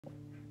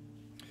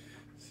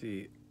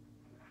See,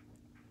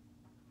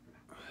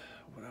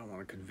 what I want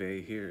to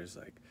convey here is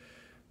like,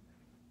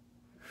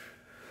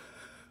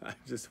 I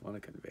just want to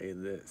convey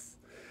this.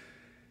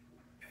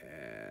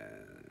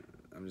 And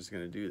I'm just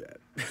going to do that.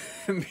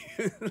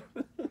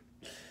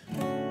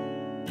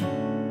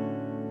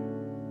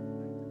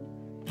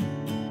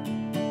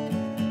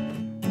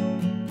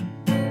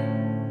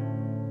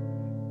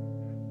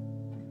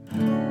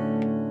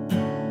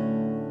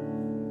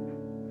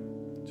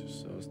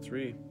 Just those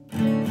three.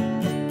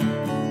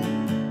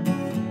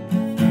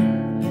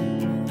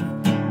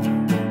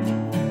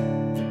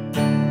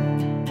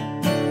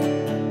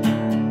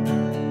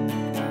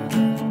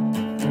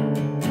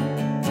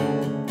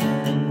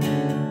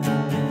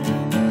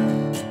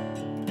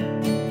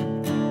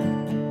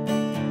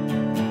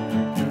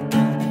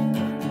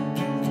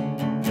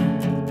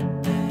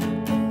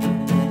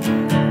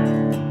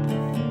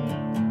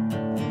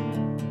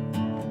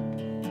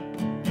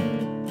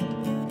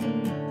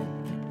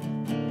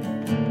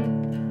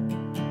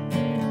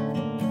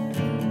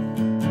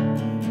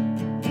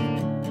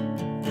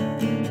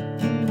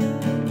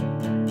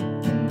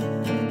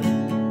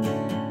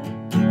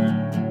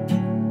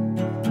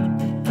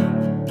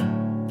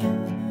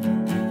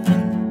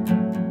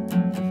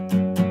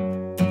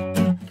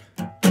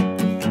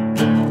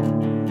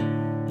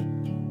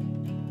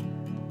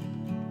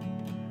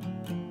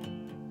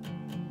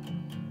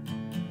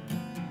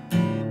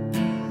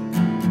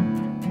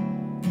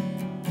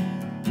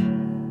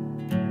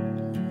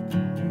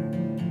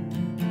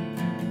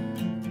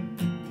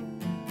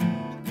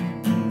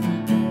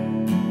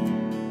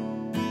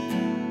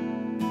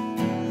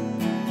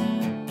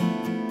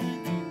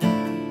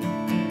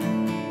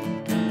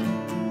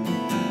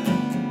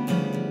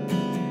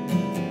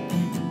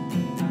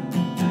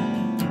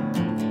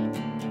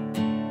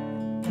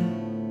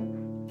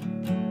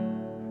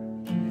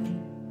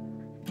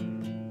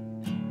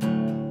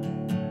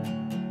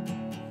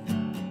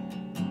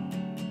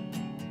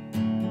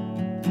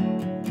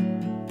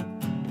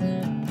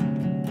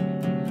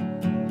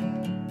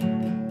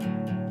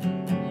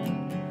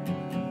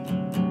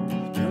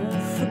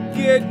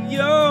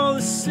 You're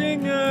the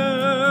singer,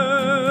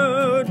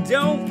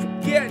 don't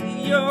forget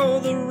you're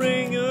the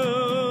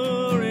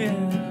ringer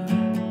in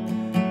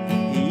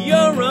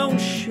your own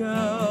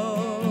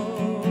show,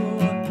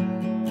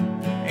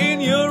 in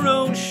your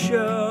own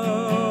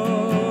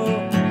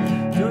show.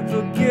 Don't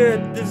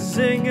forget the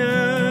singer,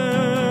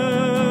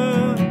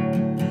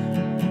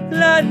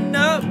 lighten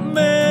up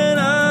man,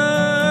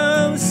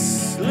 I'm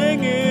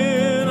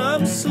slinging,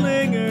 I'm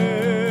slinger.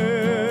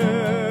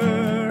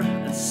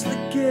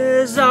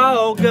 Is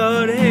all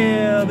good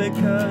here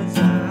because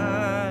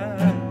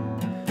I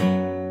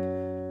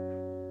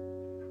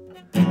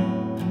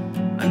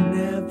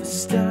never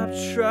stop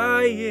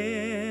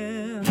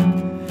trying.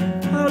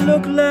 I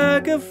look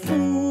like a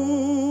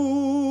fool,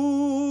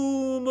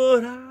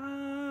 but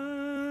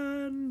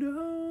I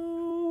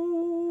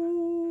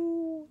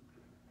know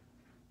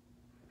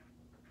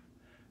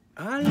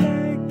I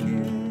like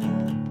it.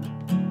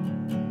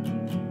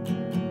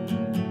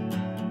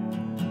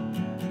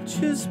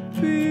 Just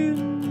be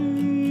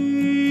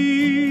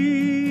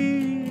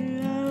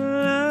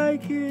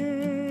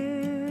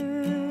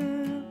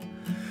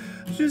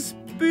just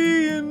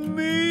being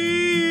me,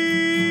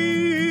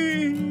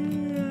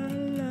 I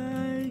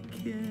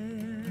like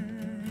it.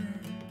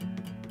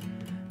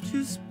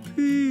 Just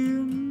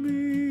being me.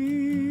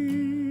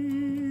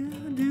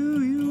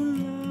 Do you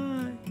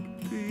like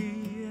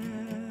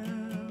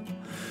being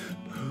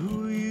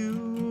who you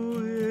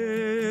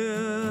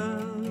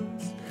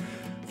is?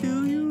 Do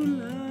you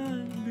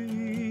like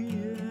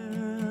being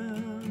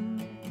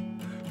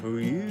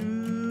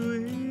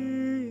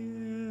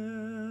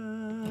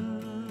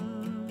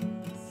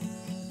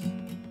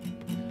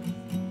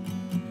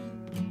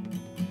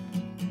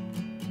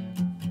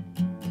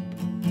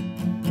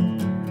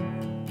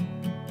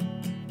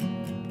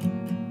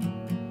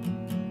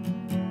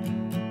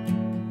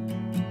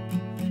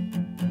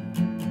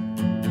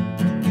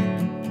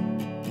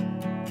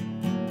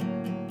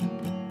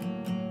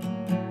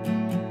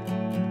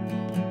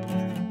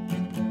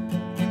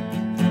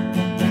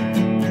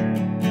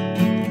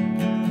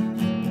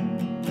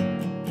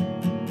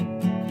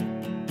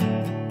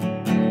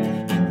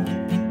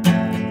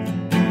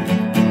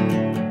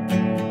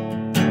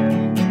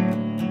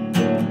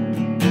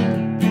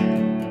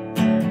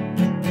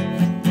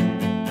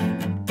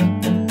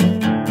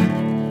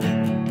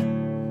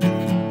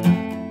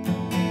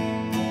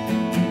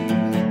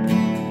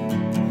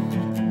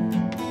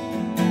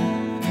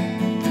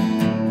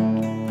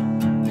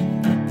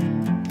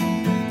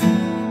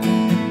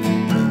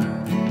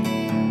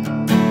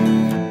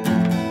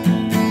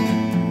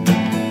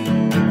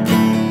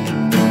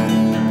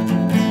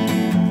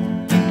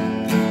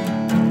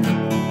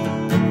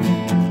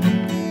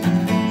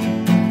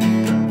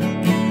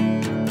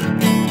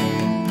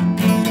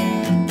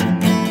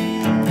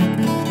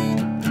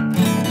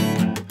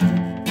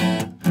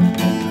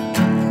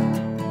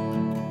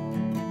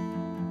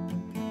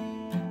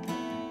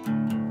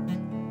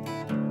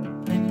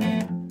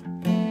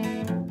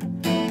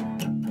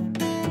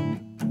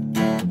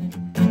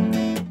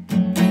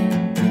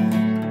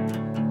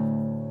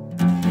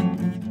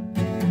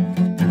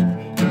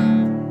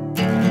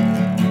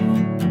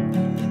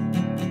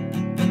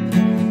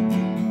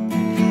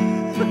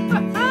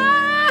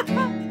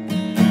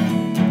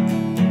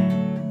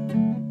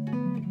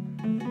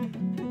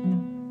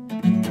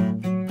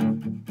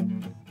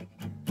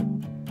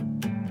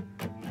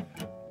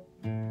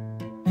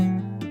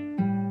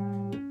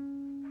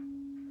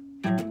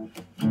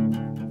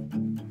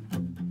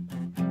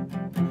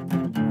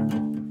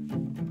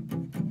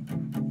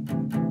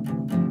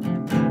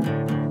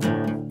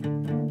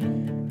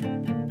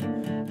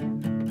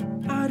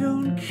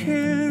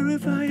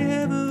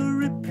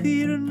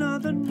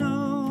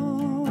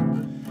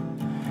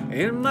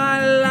in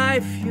my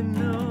life, you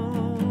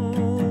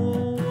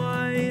know.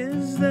 Why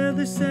is there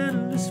this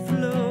endless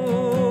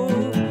flow?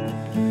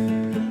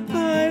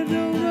 I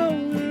don't know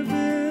if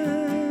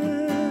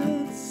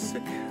it's a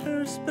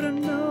curse, but I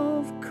know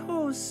of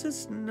course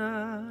it's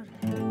not.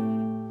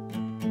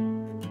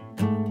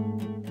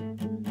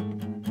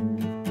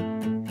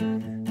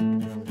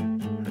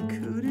 How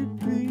could it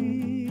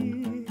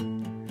be?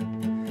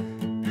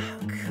 How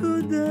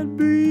could that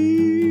be?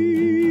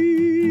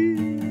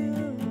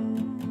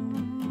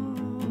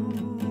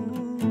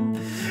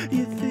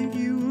 You think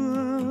you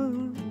were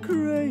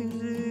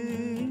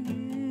crazy,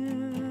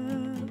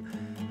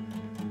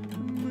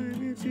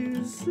 maybe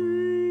too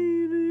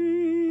zany,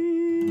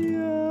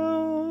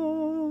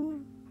 oh,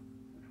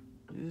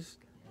 just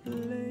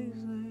lazy.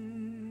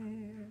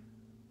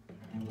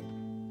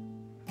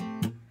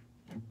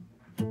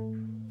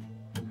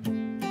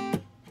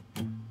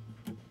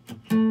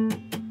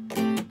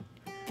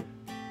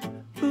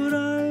 But I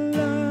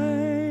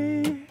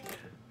like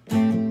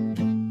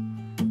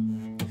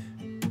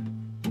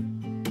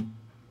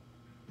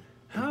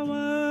how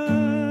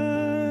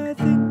I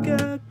think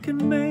I can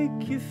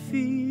make you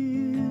feel.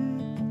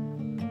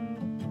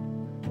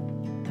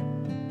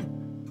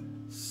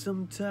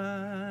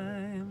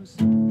 Sometimes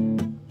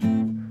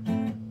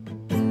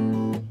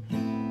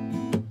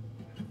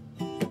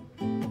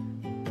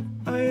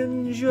I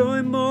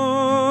enjoy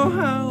more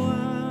how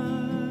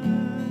I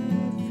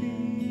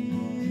feel.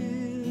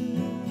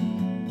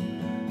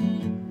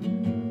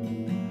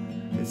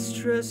 It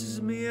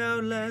stresses me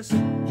out less.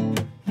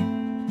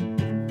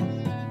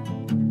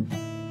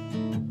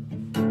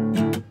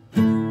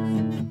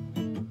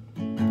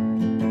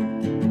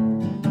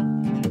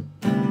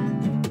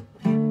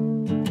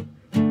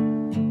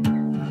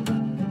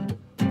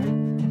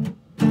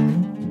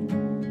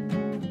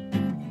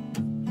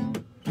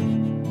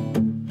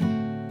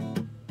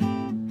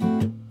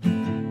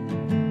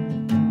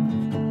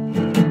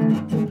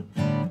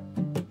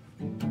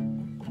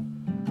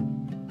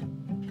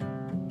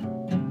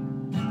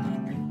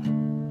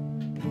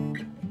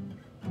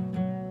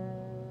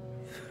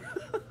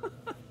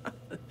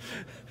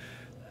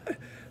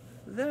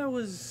 That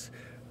was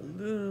a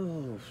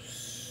little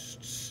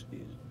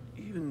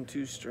even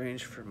too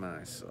strange for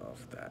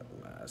myself, that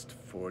last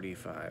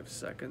 45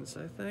 seconds,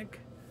 I think.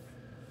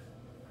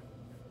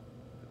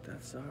 But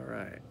that's all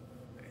right.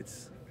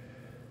 It's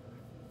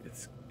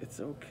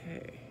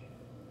okay.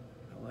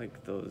 I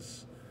like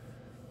those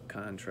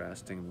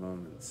contrasting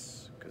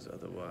moments, because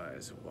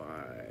otherwise,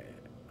 why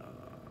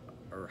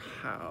or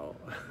how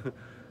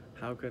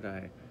could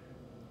I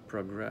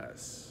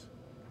progress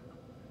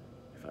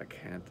if I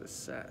can't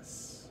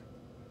assess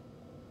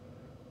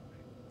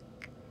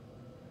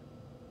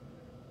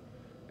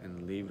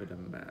and leave it a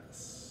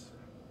mess?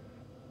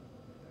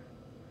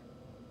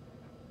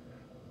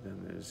 Then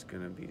there's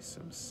gonna be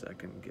some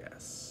second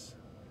guess.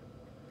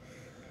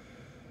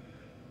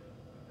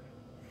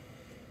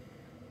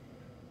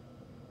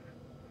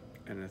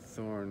 And a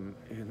thorn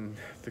in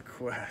the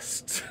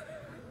quest.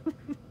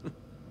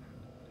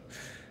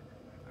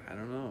 I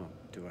don't know,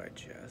 do I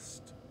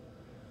jest?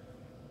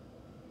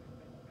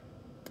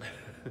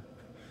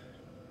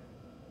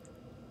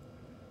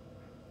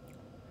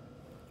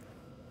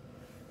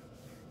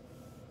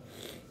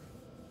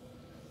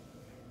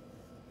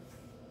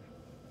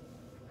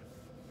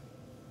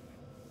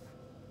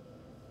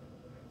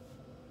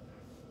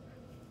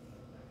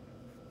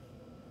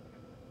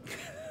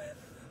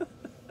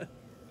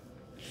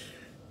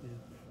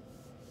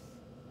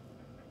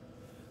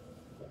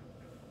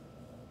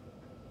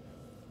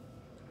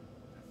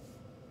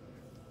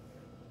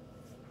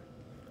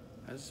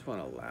 I just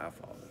want to laugh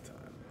all the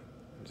time.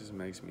 It just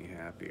makes me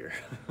happier.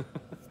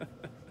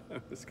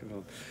 I'm just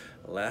gonna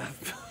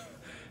laugh.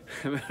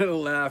 I'm gonna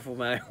laugh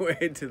my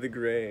way to the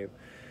grave,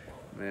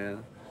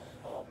 man.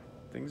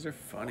 Things are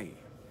funny.